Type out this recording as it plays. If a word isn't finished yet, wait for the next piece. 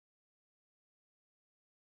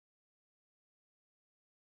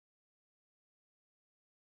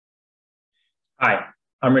Hi,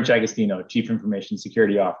 I'm Rich Agostino, Chief Information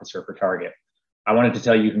Security Officer for Target. I wanted to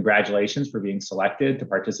tell you congratulations for being selected to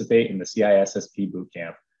participate in the CISSP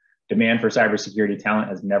Bootcamp. Demand for cybersecurity talent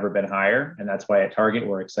has never been higher, and that's why at Target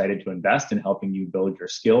we're excited to invest in helping you build your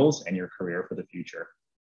skills and your career for the future.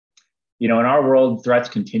 You know, in our world, threats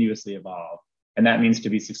continuously evolve, and that means to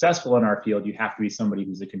be successful in our field, you have to be somebody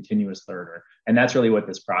who's a continuous learner, and that's really what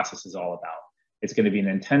this process is all about. It's going to be an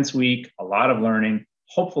intense week, a lot of learning,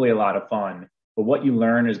 hopefully a lot of fun, but what you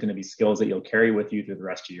learn is going to be skills that you'll carry with you through the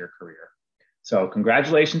rest of your career. So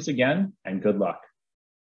congratulations again, and good luck.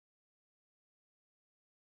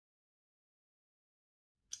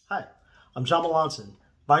 Hi, I'm John Melanson,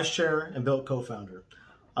 Vice Chair and Built co-founder.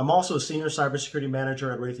 I'm also a Senior Cybersecurity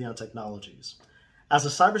Manager at Leading Technologies. As a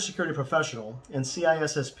cybersecurity professional and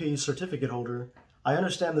CISSP certificate holder, I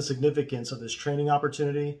understand the significance of this training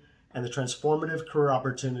opportunity and the transformative career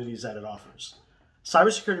opportunities that it offers.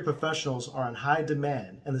 Cybersecurity professionals are in high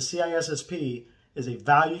demand, and the CISSP is a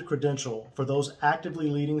valued credential for those actively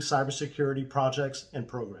leading cybersecurity projects and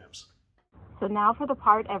programs. So now for the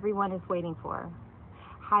part everyone is waiting for.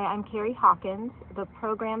 Hi, I'm Carrie Hawkins, the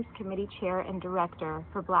Programs Committee Chair and Director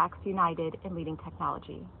for Blacks United in Leading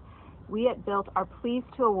Technology. We at Built are pleased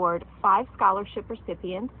to award 5 scholarship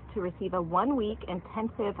recipients to receive a 1-week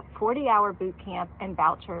intensive 40-hour boot camp and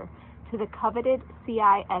voucher to the coveted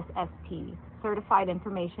CISSP, Certified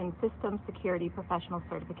Information Systems Security Professional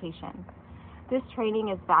Certification. This training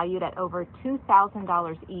is valued at over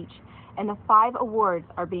 $2,000 each, and the 5 awards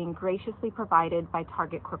are being graciously provided by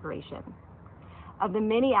Target Corporation. Of the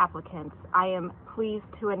many applicants, I am pleased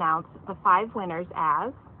to announce the 5 winners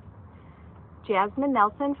as Jasmine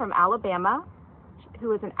Nelson from Alabama,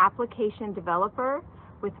 who is an application developer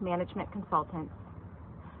with management consultants.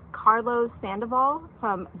 Carlos Sandoval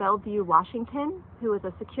from Bellevue, Washington, who is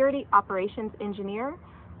a security operations engineer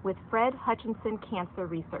with Fred Hutchinson Cancer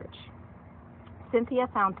Research. Cynthia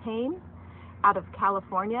Fontaine out of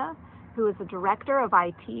California, who is a director of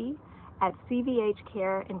IT at CVH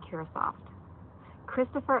Care in Curaçao.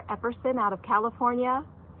 Christopher Epperson out of California,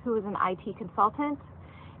 who is an IT consultant,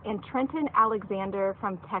 and Trenton Alexander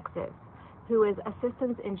from Texas, who is a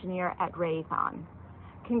systems engineer at Raytheon.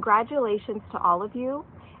 Congratulations to all of you,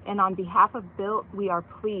 and on behalf of Built, we are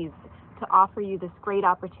pleased to offer you this great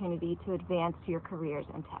opportunity to advance your careers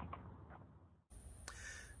in tech.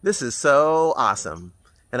 This is so awesome,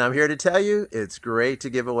 and I'm here to tell you it's great to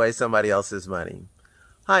give away somebody else's money.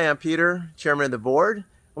 Hi, I'm Peter, Chairman of the Board,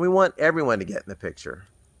 and we want everyone to get in the picture.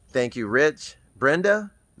 Thank you, Rich, Brenda,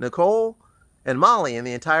 Nicole, and Molly and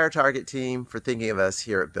the entire Target team for thinking of us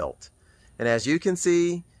here at Built. And as you can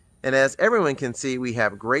see, and as everyone can see, we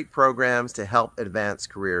have great programs to help advance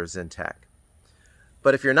careers in tech.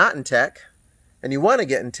 But if you're not in tech and you want to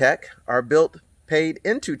get in tech, our Built Paid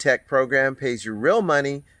Into Tech program pays you real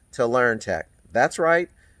money to learn tech. That's right,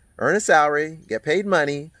 earn a salary, get paid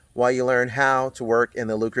money while you learn how to work in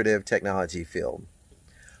the lucrative technology field.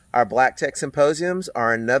 Our Black Tech Symposiums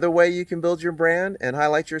are another way you can build your brand and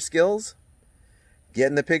highlight your skills. Get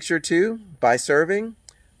in the picture too by serving.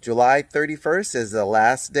 July 31st is the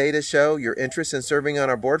last day to show your interest in serving on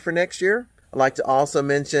our board for next year. I'd like to also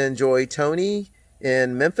mention Joy Tony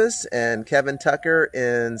in Memphis and Kevin Tucker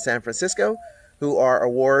in San Francisco, who are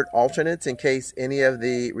award alternates in case any of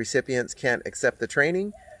the recipients can't accept the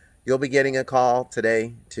training. You'll be getting a call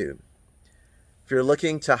today too. If you're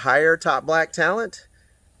looking to hire top Black talent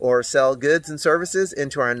or sell goods and services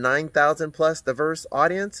into our 9,000 plus diverse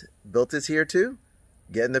audience, Built is here too.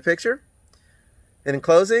 Get in the picture. In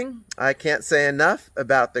closing, I can't say enough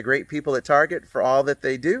about the great people at Target for all that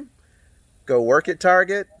they do. Go work at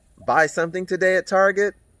Target, buy something today at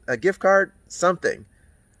Target, a gift card, something.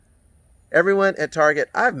 Everyone at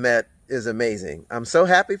Target I've met is amazing. I'm so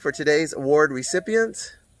happy for today's award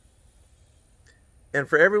recipients. And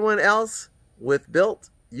for everyone else with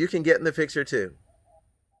Built, you can get in the picture too.